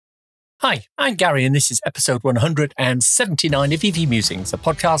Hi, I'm Gary, and this is episode 179 of EV Musings, a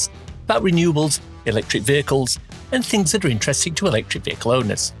podcast about renewables, electric vehicles, and things that are interesting to electric vehicle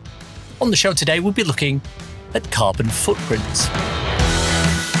owners. On the show today, we'll be looking at carbon footprints.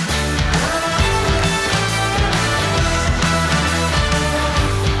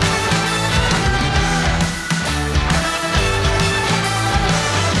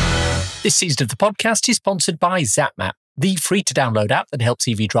 This season of the podcast is sponsored by ZapMap, the free-to-download app that helps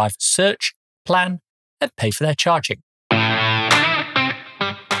EV drivers search, plan, and pay for their charging.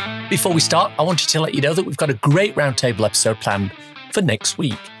 Before we start, I wanted to let you know that we've got a great roundtable episode planned for next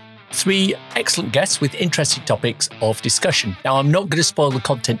week. 3 excellent guests with interesting topics of discussion. Now, I'm not going to spoil the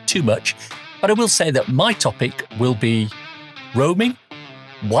content too much, but I will say that my topic will be roaming.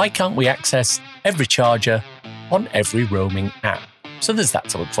 Why can't we access every charger on every roaming app? So there's that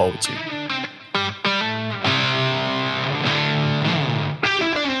to look forward to.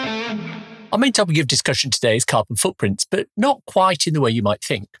 Our main topic of discussion today is carbon footprints, but not quite in the way you might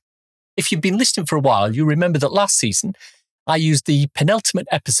think. If you've been listening for a while, you remember that last season, I used the penultimate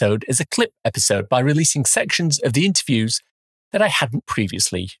episode as a clip episode by releasing sections of the interviews that I hadn't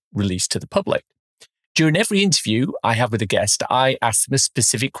previously released to the public. During every interview I have with a guest, I ask them a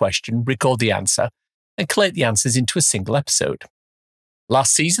specific question, record the answer, and collate the answers into a single episode.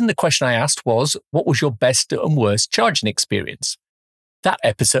 Last season, the question I asked was, what was your best and worst charging experience? That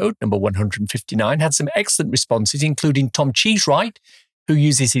episode, number 159, had some excellent responses, including Tom Cheesewright, who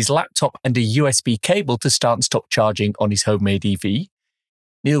uses his laptop and a USB cable to start and stop charging on his homemade EV.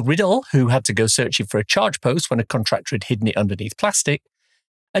 Neil Riddle, who had to go searching for a charge post when a contractor had hidden it underneath plastic.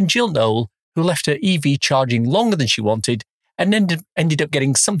 And Jill Knoll, who left her EV charging longer than she wanted and ended up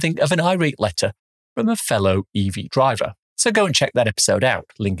getting something of an irate letter from a fellow EV driver. So go and check that episode out,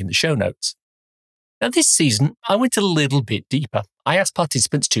 link in the show notes. Now, this season, I went a little bit deeper. I asked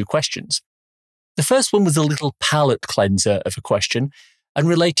participants 2 questions. The first one was a little palate cleanser of a question and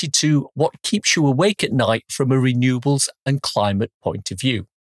related to what keeps you awake at night from a renewables and climate point of view.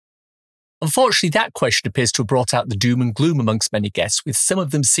 Unfortunately, that question appears to have brought out the doom and gloom amongst many guests, with some of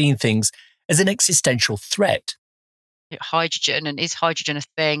them seeing things as an existential threat. Hydrogen, and is hydrogen a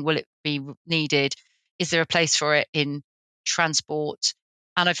thing? Will it be needed? Is there a place for it in transport?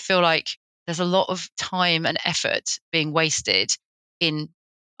 And I feel like there's a lot of time and effort being wasted in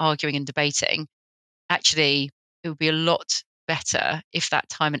arguing and debating. Actually, it would be a lot better if that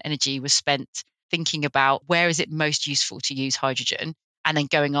time and energy was spent thinking about where is it most useful to use hydrogen and then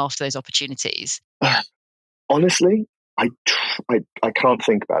going after those opportunities. Honestly, I can't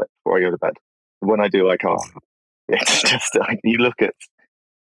think about it before I go to bed. When I do, I can't. It's just, you look at,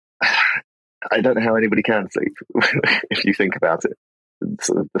 I don't know how anybody can sleep if you think about it.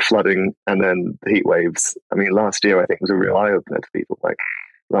 Sort of the flooding and then the heat waves. I mean, last year I think was a real eye-opener to people. Like,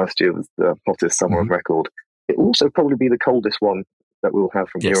 last year was the hottest summer on record. It will also probably be the coldest one that we'll have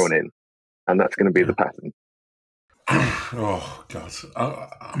from here on in, and that's going to be the pattern. Oh God,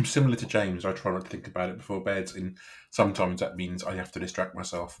 I'm similar to James. I try not to think about it before bed, and sometimes that means I have to distract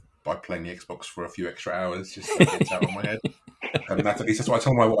myself by playing the Xbox for a few extra hours just to get it out of my head. And at least that's what I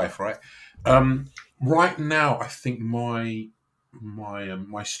tell my wife. Right, right now, I think my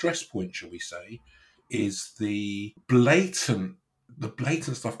stress point, shall we say, is the blatant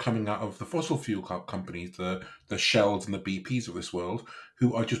stuff coming out of the fossil fuel companies, the Shells and the BPs of this world,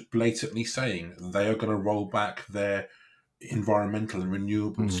 who are just blatantly saying they are going to roll back their environmental and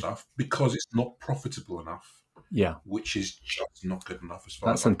renewable stuff because it's not profitable enough. Yeah, which is just not good enough as far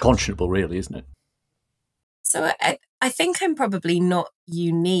that's as unconscionable, really, isn't it? So I think I'm probably not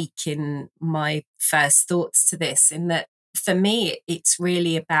unique in my first thoughts to this, in that for me, it's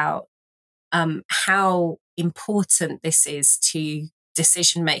really about how important this is to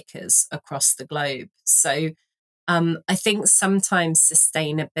decision makers across the globe. So I think sometimes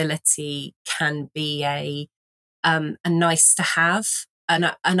sustainability can be a nice to have,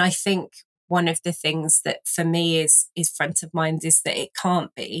 and I think one of the things that for me is front of mind is that it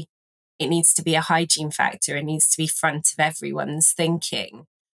can't be. It needs to be a hygiene factor. It needs to be front of everyone's thinking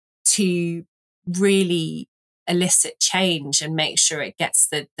to really elicit change and make sure it gets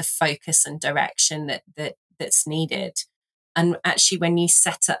the focus and direction that's needed. And actually, when you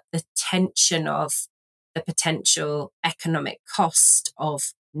set up the tension of the potential economic cost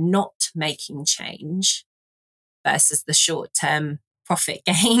of not making change versus the short-term profit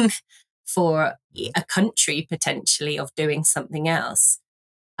gain for a country potentially of doing something else,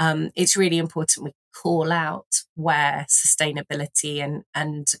 it's really important we call out where sustainability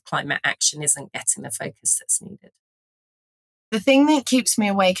and climate action isn't getting the focus that's needed. The thing that keeps me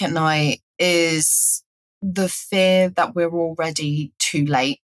awake at night is the fear that we're already too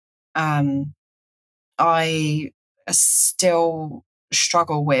late. I still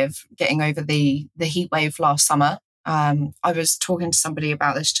struggle with getting over the heat wave last summer. I was talking to somebody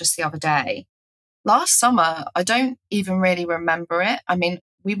about this just the other day. Last summer, I don't even really remember it. I mean,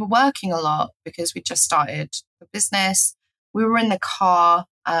 we were working a lot because we just started the business. We were in the car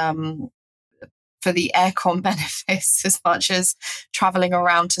for the aircon benefits as much as traveling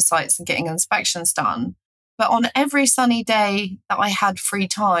around to sites and getting inspections done. But on every sunny day that I had free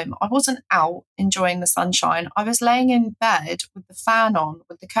time, I wasn't out enjoying the sunshine. I was laying in bed with the fan on,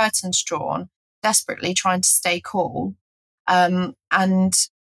 with the curtains drawn, desperately trying to stay cool, and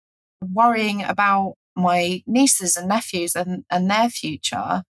worrying about my nieces and nephews and their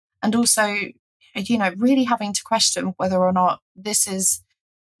future. And also, really having to question whether or not this is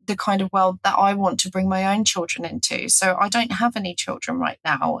the kind of world that I want to bring my own children into. So I don't have any children right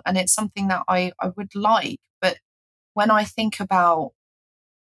now. And it's something that I would like. But when I think about,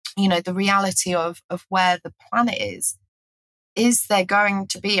 the reality of where the planet is there going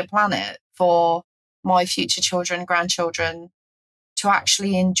to be a planet for my future children, grandchildren to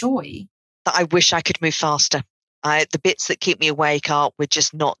actually enjoy? That I wish I could move faster. The bits that keep me awake are we're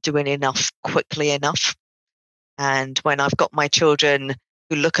just not doing enough quickly enough. And when I've got my children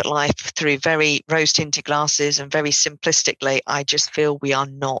who look at life through very rose-tinted glasses and very simplistically, I just feel we are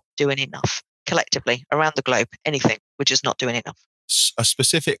not doing enough collectively around the globe. Anything, we're just not doing enough. A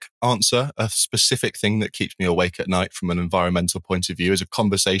specific answer, a specific thing that keeps me awake at night from an environmental point of view is a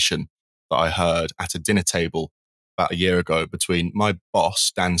conversation that I heard at a dinner table about a year ago between my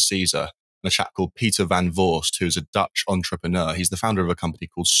boss, Dan Caesar, and a chap called Peter Van Voorst, who's a Dutch entrepreneur. He's the founder of a company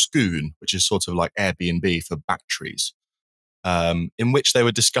called Schoon, which is sort of like Airbnb for batteries, in which they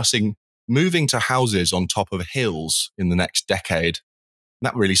were discussing moving to houses on top of hills in the next decade. And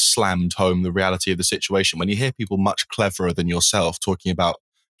that really slammed home the reality of the situation. When you hear people much cleverer than yourself talking about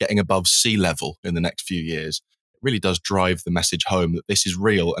getting above sea level in the next few years, it really does drive the message home that this is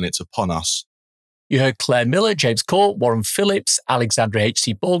real and it's upon us. You heard Claire Miller, James Court, Warren Phillips, Alexandra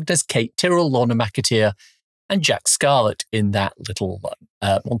H.C. Borgnes, Kate Tyrrell, Lorna McAteer, and Jack Scarlett in that little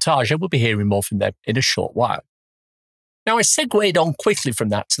montage. And we'll be hearing more from them in a short while. Now, I segued on quickly from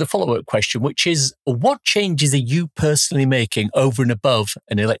that to the follow-up question, which is, what changes are you personally making over and above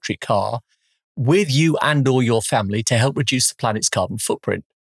an electric car with you and or your family to help reduce the planet's carbon footprint?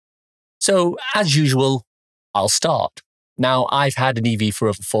 So, as usual, I'll start. Now, I've had an EV for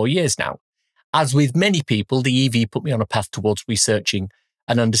over 4 years now. As with many people, the EV put me on a path towards researching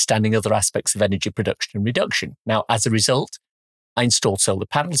and understanding other aspects of energy production and reduction. Now, as a result, I installed solar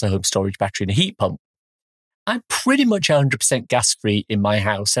panels, a home storage battery, and a heat pump. I'm pretty much 100% gas-free in my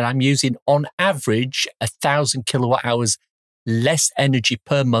house, and I'm using, on average, 1,000 kilowatt hours less energy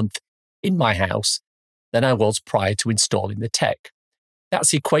per month in my house than I was prior to installing the tech.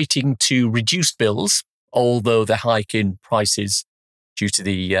 That's equating to reduced bills, although the hike in prices due to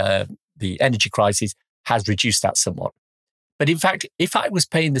the energy crisis has reduced that somewhat. But in fact, if I was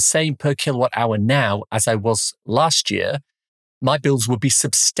paying the same per kilowatt hour now as I was last year, my bills would be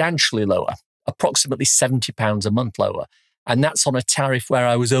substantially lower, approximately £70 a month lower. And that's on a tariff where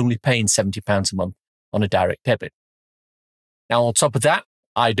I was only paying £70 a month on a direct debit. Now, on top of that,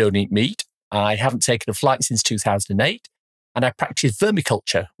 I don't eat meat. I haven't taken a flight since 2008. And I practice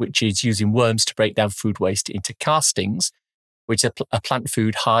vermiculture, which is using worms to break down food waste into castings, which is a plant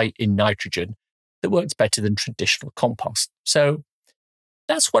food high in nitrogen that works better than traditional compost. So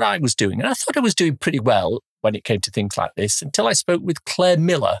that's what I was doing. And I thought I was doing pretty well when it came to things like this until I spoke with Claire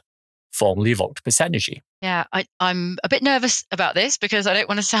Miller, formerly of Octopus Energy. Yeah, I'm a bit nervous about this because I don't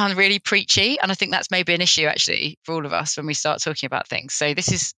want to sound really preachy. And I think that's maybe an issue actually for all of us when we start talking about things. So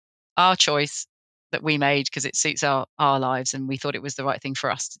this is our choice that we made because it suits our lives and we thought it was the right thing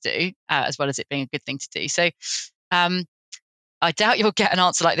for us to do, as well as it being a good thing to do. So I doubt you'll get an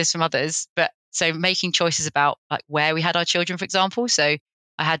answer like this from others, but so making choices about like where we had our children, for example. So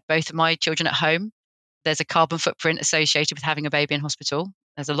I had both of my children at home. There's a carbon footprint associated with having a baby in hospital.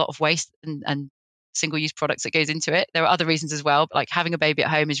 There's a lot of waste and single-use products that goes into it. There are other reasons as well, but like having a baby at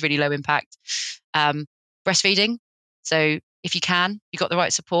home is really low impact. Breastfeeding. So if you can, you've got the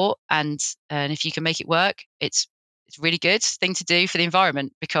right support, and if you can make it work, it's a really good thing to do for the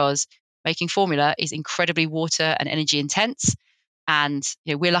environment because making formula is incredibly water and energy intense. And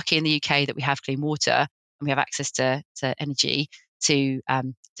we're lucky in the UK that we have clean water and we have access to energy to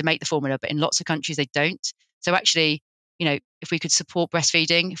make the formula, but in lots of countries they don't. So actually, if we could support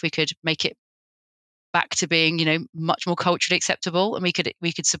breastfeeding, if we could make it back to being, much more culturally acceptable, and we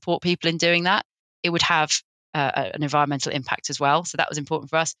could support people in doing that, it would have an environmental impact as well. So that was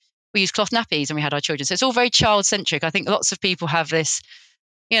important for us. We used cloth nappies and we had our children. So it's all very child centric. I think lots of people have this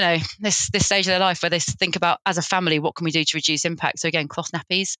this stage of their life where they think about, as a family, what can we do to reduce impact? So again, cloth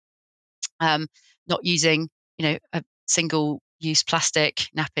nappies, not using, a single-use plastic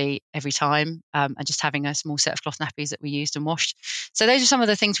nappy every time, and just having a small set of cloth nappies that we used and washed. So those are some of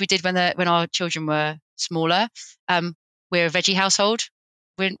the things we did when our children were smaller. We're a veggie household.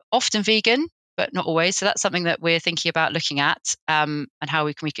 We're often vegan, but not always. So that's something that we're thinking about looking at, and how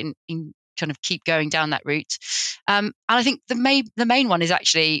we can kind of keep going down that route. And I think the main one is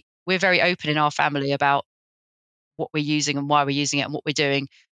actually, we're very open in our family about what we're using and why we're using it and what we're doing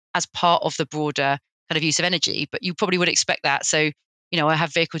as part of the broader kind of use of energy. But you probably would expect that. So, I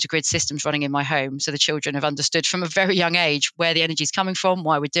have vehicle to grid systems running in my home. So the children have understood from a very young age where the energy is coming from,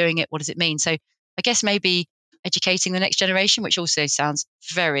 why we're doing it, what does it mean? So I guess maybe educating the next generation, which also sounds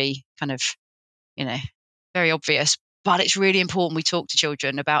very kind of, very obvious, but it's really important we talk to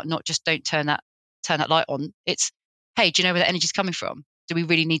children about not just don't turn that light on. It's, hey, do you know where the energy is coming from? Do we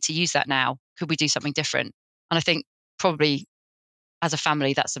really need to use that now? Could we do something different? And I think probably as a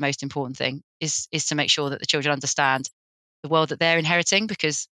family, that's the most important thing, is to make sure that the children understand the world that they're inheriting,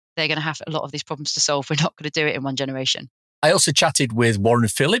 because they're going to have a lot of these problems to solve. We're not going to do it in one generation. I also chatted with Warren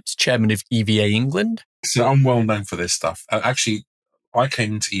Phillips, chairman of EVA England. So I'm well known for this stuff. Actually, I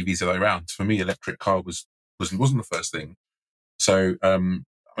came into EVs the other way around. For me, electric car wasn't the first thing. So,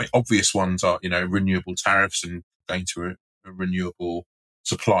 obvious ones are, renewable tariffs and going to a renewable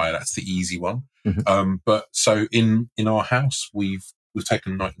supplier. That's the easy one. Mm-hmm. But so in our house, we've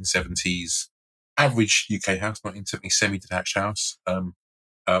taken 1970s average UK house, 1970 semi-detached house.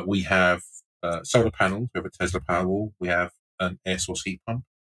 We have solar panels. We have a Tesla Powerwall. We have an air source heat pump.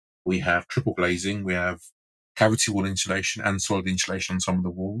 We have triple glazing. We have cavity wall insulation and solid insulation on some of the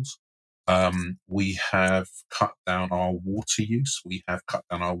walls. We have cut down our water use. We have cut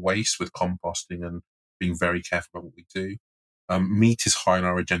down our waste with composting and being very careful about what we do. Meat is high on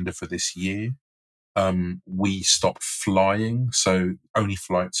our agenda for this year. We stopped flying, so only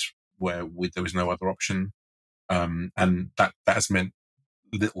flights where there was no other option. And that has meant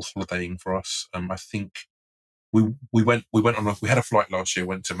little holidaying for us. I think we had a flight last year,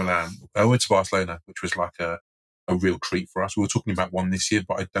 went to Barcelona, which was like a real treat for us. We were talking about one this year,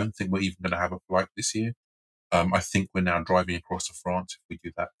 but I don't think we're even going to have a flight this year. I think we're now driving across to France if we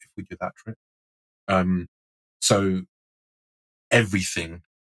do that trip. So everything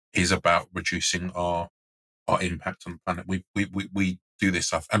is about reducing our impact on the planet. We do this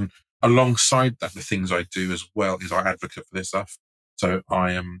stuff, and alongside that, the things I do as well is I advocate for this stuff. So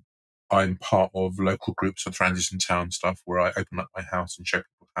I'm part of local groups for transition town stuff, where I open up my house and show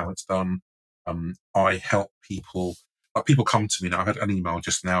people how it's done. I help people. People come to me now. I had an email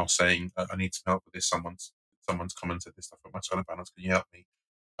just now saying, I need some help with this. Someone's commented this stuff on my solar panels. Can you help me?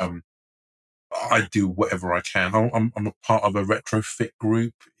 I do whatever I can. I'm a part of a retrofit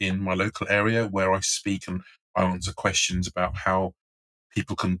group in my local area where I speak and I answer questions about how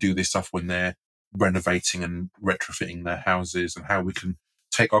people can do this stuff when they're renovating and retrofitting their houses, and how we can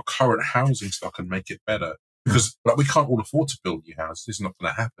take our current housing stock and make it better. Because we can't all afford to build new houses. This is not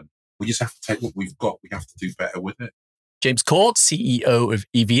going to happen. We just have to take what we've got. We have to do better with it. James Court, CEO of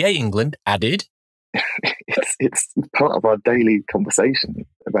EVA England, added, it's part of our daily conversation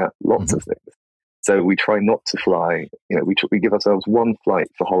about lots of things. So we try not to fly. We give ourselves one flight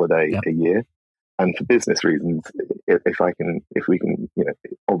for holiday a year, and for business reasons, if we can,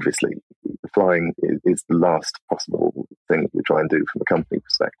 obviously, flying is the last possible thing we try and do from a company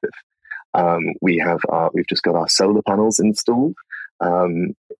perspective. We've just got our solar panels installed.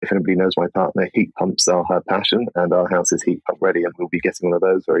 If anybody knows my partner, heat pumps are her passion, and our house is heat pump ready, and we'll be getting one of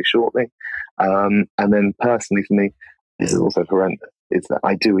those very shortly. And then personally for me, this is also horrendous, is that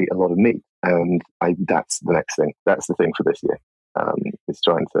I do eat a lot of meat, and that's the next thing. That's the thing for this year. Is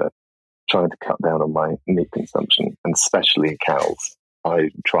trying to cut down on my meat consumption, and especially cows. That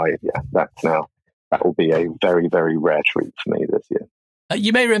will be a very, very rare treat for me this year.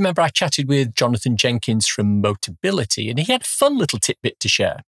 You may remember I chatted with Jonathan Jenkins from Motability, and he had a fun little tidbit to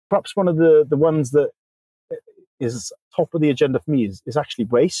share. Perhaps one of the ones that is top of the agenda for me is actually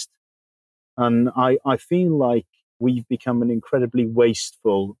waste. And I feel like we've become we have an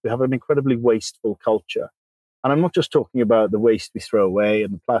incredibly wasteful culture. And I'm not just talking about the waste we throw away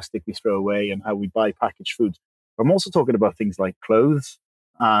and the plastic we throw away and how we buy packaged foods. I'm also talking about things like clothes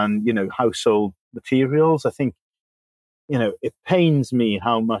and, household materials. I think, it pains me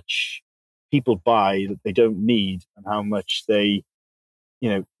how much people buy that they don't need and how much they,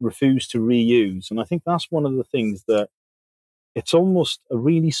 refuse to reuse. And I think that's one of the things that it's almost a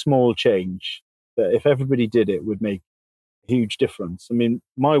really small change that if everybody did it would make a huge difference. I mean,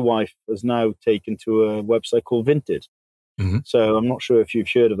 my wife has now taken to a website called Vinted, So I'm not sure if you've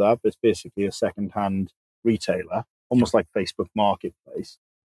heard of that, but it's basically a second-hand retailer, almost like Facebook Marketplace.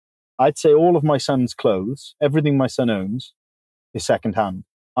 I'd say all of my son's clothes, everything my son owns, is second-hand.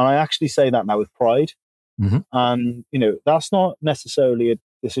 And I actually say that now with pride. And, that's not necessarily a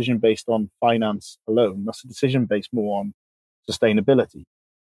decision based on finance alone. That's a decision based more on sustainability.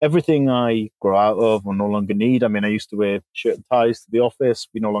 Everything I grow out of or no longer need. I mean, I used to wear shirt and ties to the office.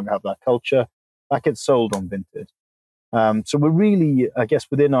 We no longer have that culture. That gets sold on Vinted. So we're really, I guess,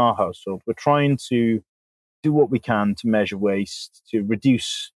 within our household, we're trying to do what we can to measure waste, to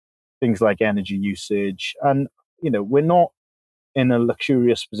reduce things like energy usage. And, we're not in a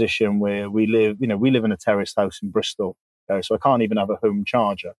luxurious position where we live in a terraced house in Bristol. So I can't even have a home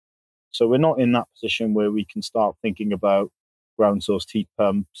charger. So we're not in that position where we can start thinking about ground source heat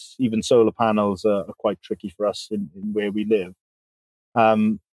pumps. Even solar panels are quite tricky for us in where we live.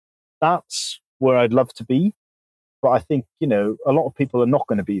 That's where I'd love to be. But I think, a lot of people are not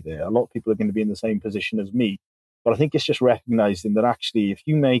going to be there. A lot of people are going to be in the same position as me. But I think it's just recognizing that actually, if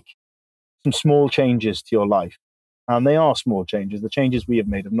you make some small changes to your life, and they are small changes, the changes we have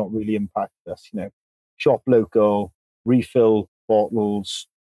made have not really impacted us, shop local, refill bottles,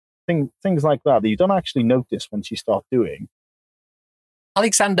 things like that you don't actually notice once you start doing.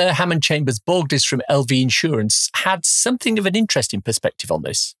 Alexander Hammond-Chambers-Borgdis from LV Insurance had something of an interesting perspective on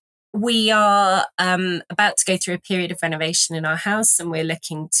this. We are about to go through a period of renovation in our house, and we're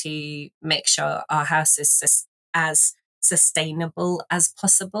looking to make sure our house is as sustainable as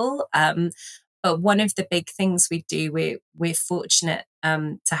possible. But one of the big things we do, we're fortunate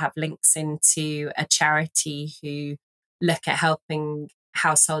to have links into a charity who look at helping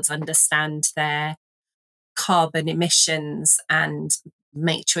households understand their carbon emissions and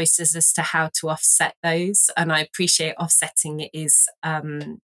make choices as to how to offset those. And I appreciate offsetting is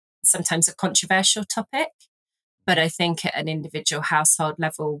sometimes a controversial topic, but I think at an individual household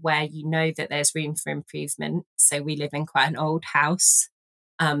level where that there's room for improvement. So we live in quite an old house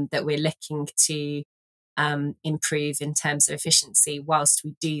that we're looking to improve in terms of efficiency. Whilst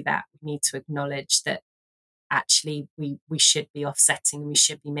we do that, we need to acknowledge that actually we should be offsetting, we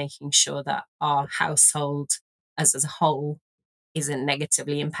should be making sure that our household as a whole isn't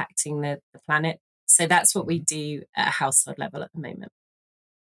negatively impacting the planet. So that's what we do at a household level at the moment.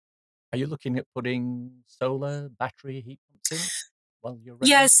 Are you looking at putting solar, battery, heat pumps in while you're ready?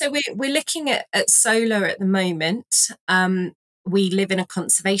 Yeah, so we're looking at solar at the moment. We live in a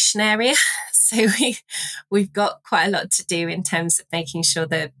conservation area, so we've got quite a lot to do in terms of making sure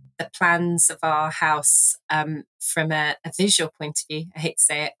that the plans of our house from a visual point of view, I hate to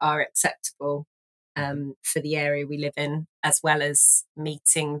say it, are acceptable for the area we live in, as well as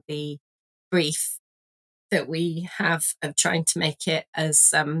meeting the brief that we have of trying to make it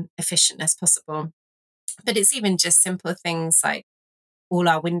as efficient as possible. But it's even just simple things like all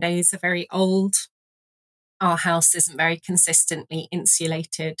our windows are very old. Our house isn't very consistently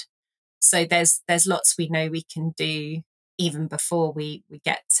insulated. So there's lots we know we can do even before we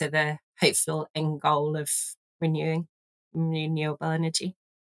get to the hopeful end goal of renewable energy.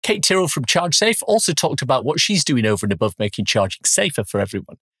 Kate Tyrrell from ChargeSafe also talked about what she's doing over and above making charging safer for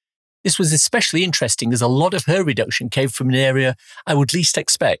everyone. This was especially interesting as a lot of her reduction came from an area I would least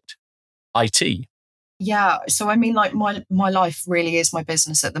expect, IT. Yeah, so I mean, like my life really is my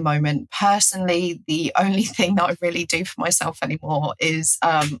business at the moment. Personally, the only thing that I really do for myself anymore is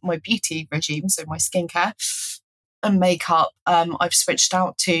my beauty regime, so my skincare and makeup. I've switched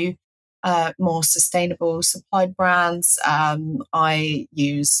out to more sustainable supplied brands. I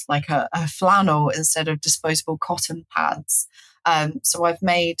use like a flannel instead of disposable cotton pads. So I've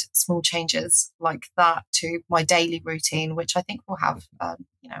made small changes like that to my daily routine, which I think will have,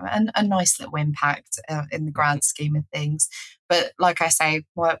 a nice little impact in the grand scheme of things. But like I say,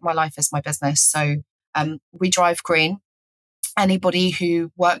 my life is my business. So we drive green. Anybody who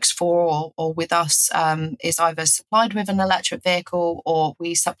works for or with us is either supplied with an electric vehicle or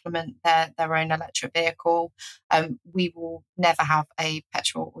we supplement their own electric vehicle. We will never have a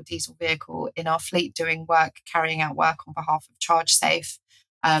petrol or diesel vehicle in our fleet carrying out work on behalf of ChargeSafe.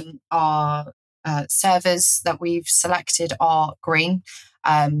 Our servers that we've selected are green.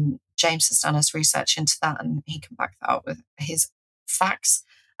 James has done his research into that and he can back that up with his facts.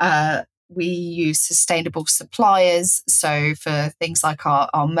 We use sustainable suppliers. So for things like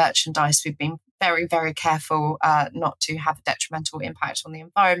our merchandise, we've been very, very careful not to have a detrimental impact on the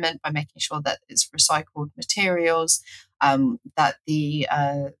environment by making sure that it's recycled materials, that the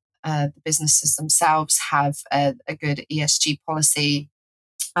businesses themselves have a good ESG policy.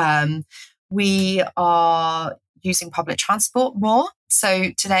 We are using public transport more.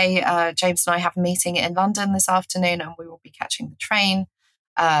 So today, James and I have a meeting in London this afternoon, and we will be catching the train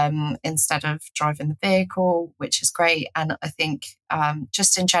instead of driving the vehicle, which is great. And I think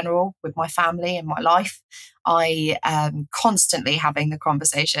just in general with my family and my life, I am constantly having the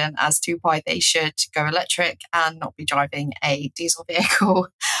conversation as to why they should go electric and not be driving a diesel vehicle.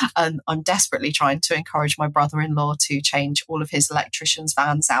 And I'm desperately trying to encourage my brother-in-law to change all of his electrician's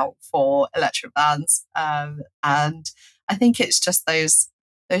vans out for electric vans. And I think it's just those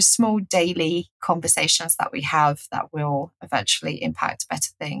small daily conversations that we have that will eventually impact better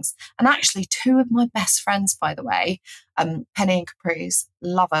things. And actually, two of my best friends, by the way, Penny and Caprice,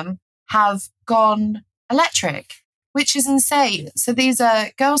 love them, have gone electric, which is insane. So these are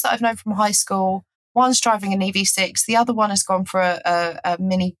girls that I've known from high school. One's driving an EV6. The other one has gone for a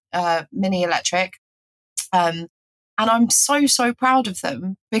mini electric. And I'm so proud of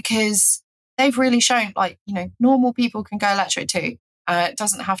them because they've really shown, like, normal people can go electric too. It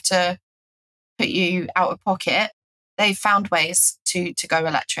doesn't have to put you out of pocket. They've found ways to go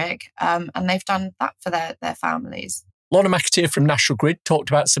electric, and they've done that for their families. Lorna McAteer from National Grid talked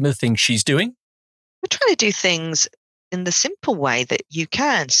about some of the things she's doing. We're trying to do things in the simple way that you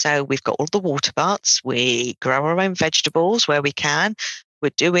can. So we've got all the water butts. We grow our own vegetables where we can. We're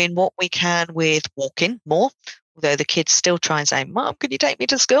doing what we can with walking more. Although the kids still try and say, Mom, can you take me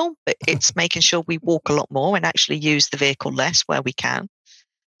to school? But it's making sure we walk a lot more and actually use the vehicle less where we can.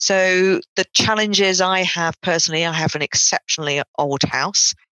 So the challenges I have personally, I have an exceptionally old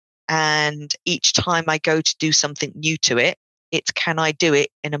house. And each time I go to do something new to it, it's can I do it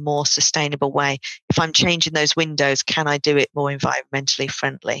in a more sustainable way? If I'm changing those windows, can I do it more environmentally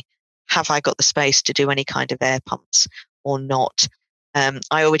friendly? Have I got the space to do any kind of air pumps or not?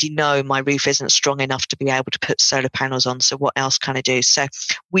 I already know my roof isn't strong enough to be able to put solar panels on. So what else can I do? So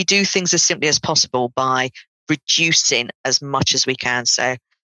we do things as simply as possible by reducing as much as we can. So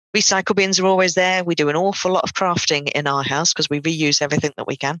recycle bins are always there. We do an awful lot of crafting in our house because we reuse everything that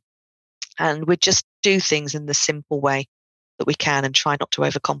we can. And we just do things in the simple way that we can and try not to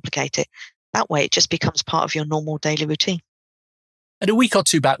overcomplicate it. That way it just becomes part of your normal daily routine. And a week or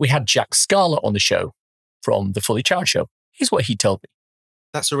two back, we had Jack Scarlett on the show from the Fully Charged show. Here's what he told me.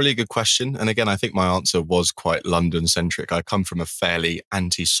 That's a really good question. And again, I think my answer was quite London-centric. I come from a fairly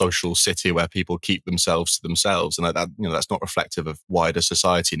antisocial city where people keep themselves to themselves. And that's not reflective of wider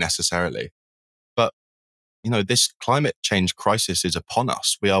society necessarily. But, this climate change crisis is upon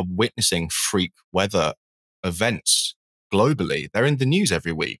us. We are witnessing freak weather events globally. They're in the news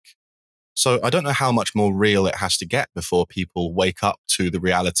every week. So I don't know how much more real it has to get before people wake up to the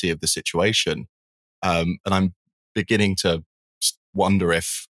reality of the situation. And I'm beginning to wonder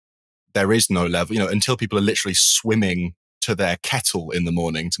if there is no level, until people are literally swimming to their kettle in the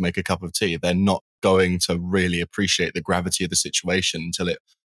morning to make a cup of tea, they're not going to really appreciate the gravity of the situation until it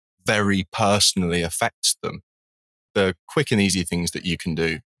very personally affects them. The quick and easy things that you can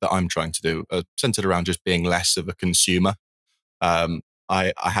do that I'm trying to do are centered around just being less of a consumer.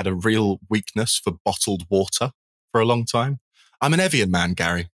 I had a real weakness for bottled water for a long time. I'm an Evian man,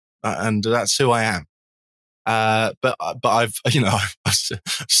 Gary, and that's who I am. But I've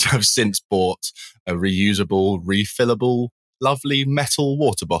since bought a reusable, refillable, lovely metal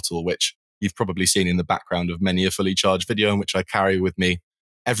water bottle, which you've probably seen in the background of many a Fully Charged video, and which I carry with me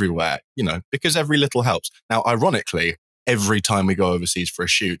everywhere, because every little helps. Now, ironically, every time we go overseas for a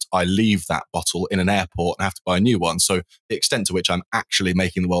shoot, I leave that bottle in an airport and have to buy a new one. So the extent to which I'm actually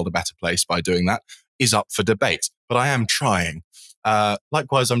making the world a better place by doing that is up for debate, but I am trying.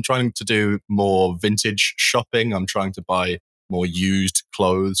 Likewise, I'm trying to do more vintage shopping. I'm trying to buy more used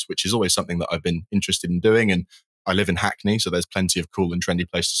clothes, which is always something that I've been interested in doing. And I live in Hackney, so there's plenty of cool and trendy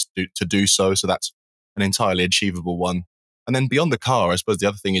places to do so. So that's an entirely achievable one. And then beyond the car, I suppose the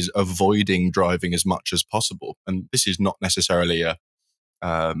other thing is avoiding driving as much as possible. And this is not necessarily a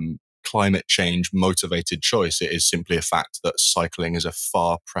climate change motivated choice. It is simply a fact that cycling is a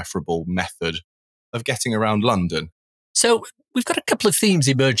far preferable method of getting around London. So we've got a couple of themes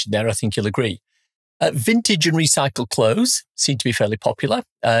emerging there, I think you'll agree. Vintage and recycled clothes seem to be fairly popular.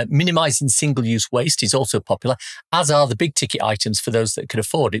 Minimising single-use waste is also popular, as are the big-ticket items for those that can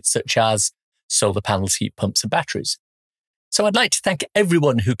afford it, such as solar panels, heat pumps and batteries. So I'd like to thank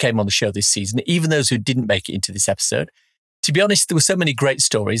everyone who came on the show this season, even those who didn't make it into this episode. To be honest, there were so many great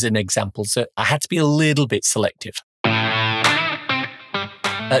stories and examples that I had to be a little bit selective.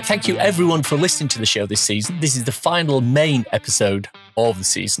 Thank you everyone for listening to the show this season. This is the final main episode of the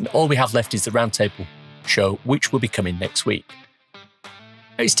season. All we have left is the Roundtable show, which will be coming next week.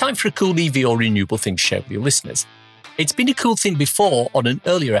 Now, it's time for a cool EV or renewable thing to share with your listeners. It's been a cool thing before on an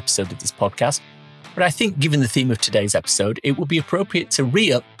earlier episode of this podcast, But I think given the theme of today's episode, it would be appropriate to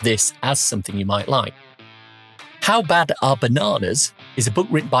re-up this as something you might like. How Bad Are Bananas is a book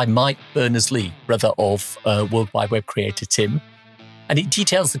written by Mike Berners-Lee, brother of World Wide Web creator Tim, and it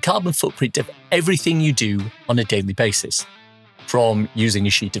details the carbon footprint of everything you do on a daily basis. From using a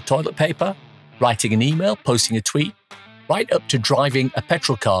sheet of toilet paper, writing an email, posting a tweet, right up to driving a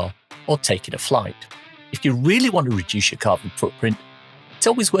petrol car or taking a flight. If you really want to reduce your carbon footprint, it's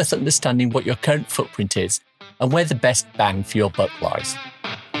always worth understanding what your current footprint is and where the best bang for your buck lies.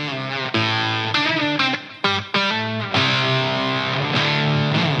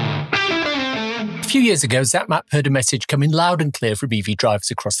 A few years ago, ZapMap heard a message coming loud and clear from EV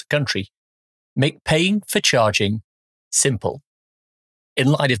drivers across the country. Make paying for charging simple. In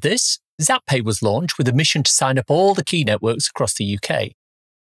light of this, ZapPay was launched with a mission to sign up all the key networks across the UK.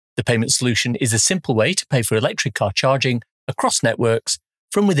 The payment solution is a simple way to pay for electric car charging across networks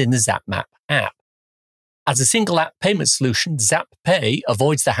from within the ZapMap app. As a single app payment solution, ZapPay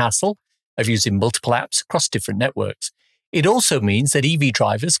avoids the hassle of using multiple apps across different networks. It also means that EV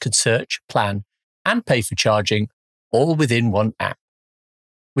drivers can search, plan, and pay for charging all within one app.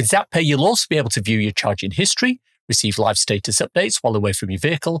 With ZapPay, you'll also be able to view your charging history, receive live status updates while away from your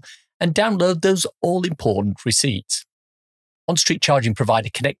vehicle, and download those all-important receipts. On-street charging provider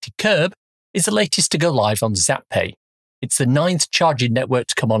Connected Curb is the latest to go live on ZapPay. It's the 9th charging network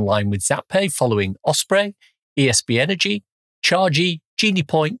to come online with ZapPay following Osprey, ESB Energy, Chargy, Genie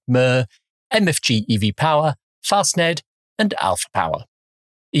Point, Mer, MFG EV Power, Fastned, and Alpha Power.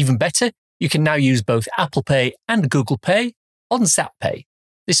 Even better, you can now use both Apple Pay and Google Pay on ZapPay.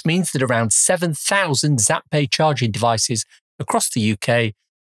 This means that around 7,000 ZapPay charging devices across the UK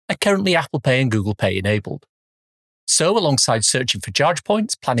are currently Apple Pay and Google Pay enabled. So, alongside searching for charge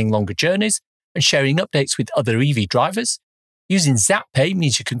points, planning longer journeys, and sharing updates with other EV drivers, using ZapPay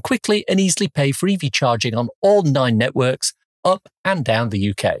means you can quickly and easily pay for EV charging on all 9 networks up and down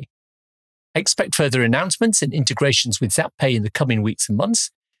the UK. Expect further announcements and integrations with ZapPay in the coming weeks and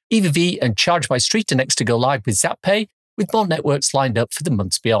months. EVV and Charge by Street are next to go live with ZapPay, with more networks lined up for the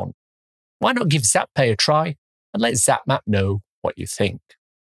months beyond. Why not give ZapPay a try and let ZapMap know what you think?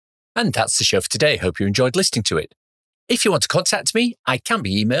 And that's the show for today. Hope you enjoyed listening to it. If you want to contact me, I can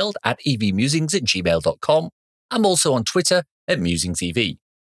be emailed at evmusings@gmail.com. I'm also on Twitter at MusingsEV.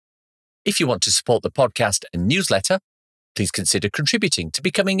 If you want to support the podcast and newsletter, please consider contributing to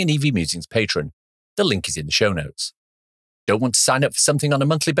becoming an EV Musings patron. The link is in the show notes. Don't want to sign up for something on a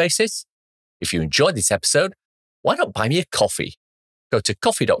monthly basis? If you enjoyed this episode, why not buy me a coffee? Go to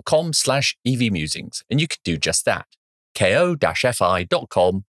coffee.com/evmusings and you can do just that.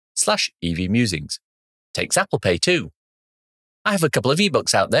 ko-fi.com/evmusings. Takes Apple Pay too. I have a couple of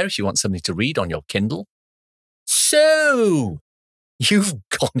ebooks out there if you want something to read on your Kindle. So, you've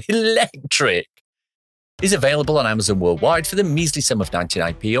gone electric. Is available on Amazon worldwide for the measly sum of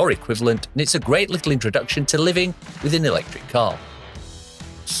 99p or equivalent, and it's a great little introduction to living with an electric car.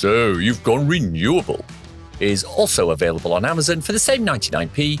 So, you've gone renewable. It is also available on Amazon for the same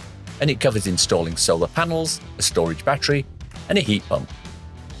 99p, and it covers installing solar panels, a storage battery, and a heat pump.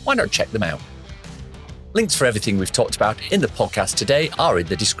 Why not check them out? Links for everything we've talked about in the podcast today are in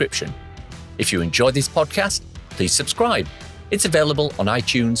the description. If you enjoyed this podcast, please subscribe. It's available on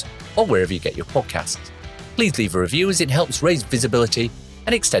iTunes or wherever you get your podcasts. Please leave a review as it helps raise visibility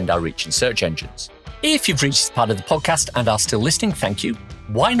and extend our reach in search engines. If you've reached this part of the podcast and are still listening, thank you.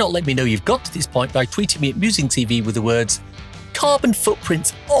 Why not let me know you've got to this point by tweeting me at MusingsEV with the words, carbon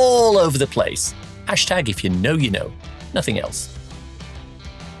footprints all over the place. Hashtag if you know, nothing else.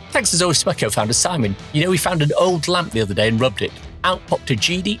 Thanks as always to my co-founder Simon. You know, he found an old lamp the other day and rubbed it. Out popped a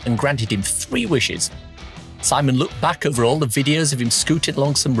genie and granted him 3 wishes. Simon looked back over all the videos of him scooting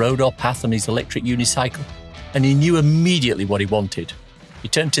along some road or path on his electric unicycle, and he knew immediately what he wanted. He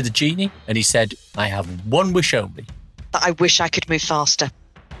turned to the genie and he said, I have one wish only. I wish I could move faster.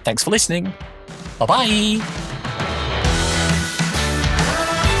 Thanks for listening. Bye-bye.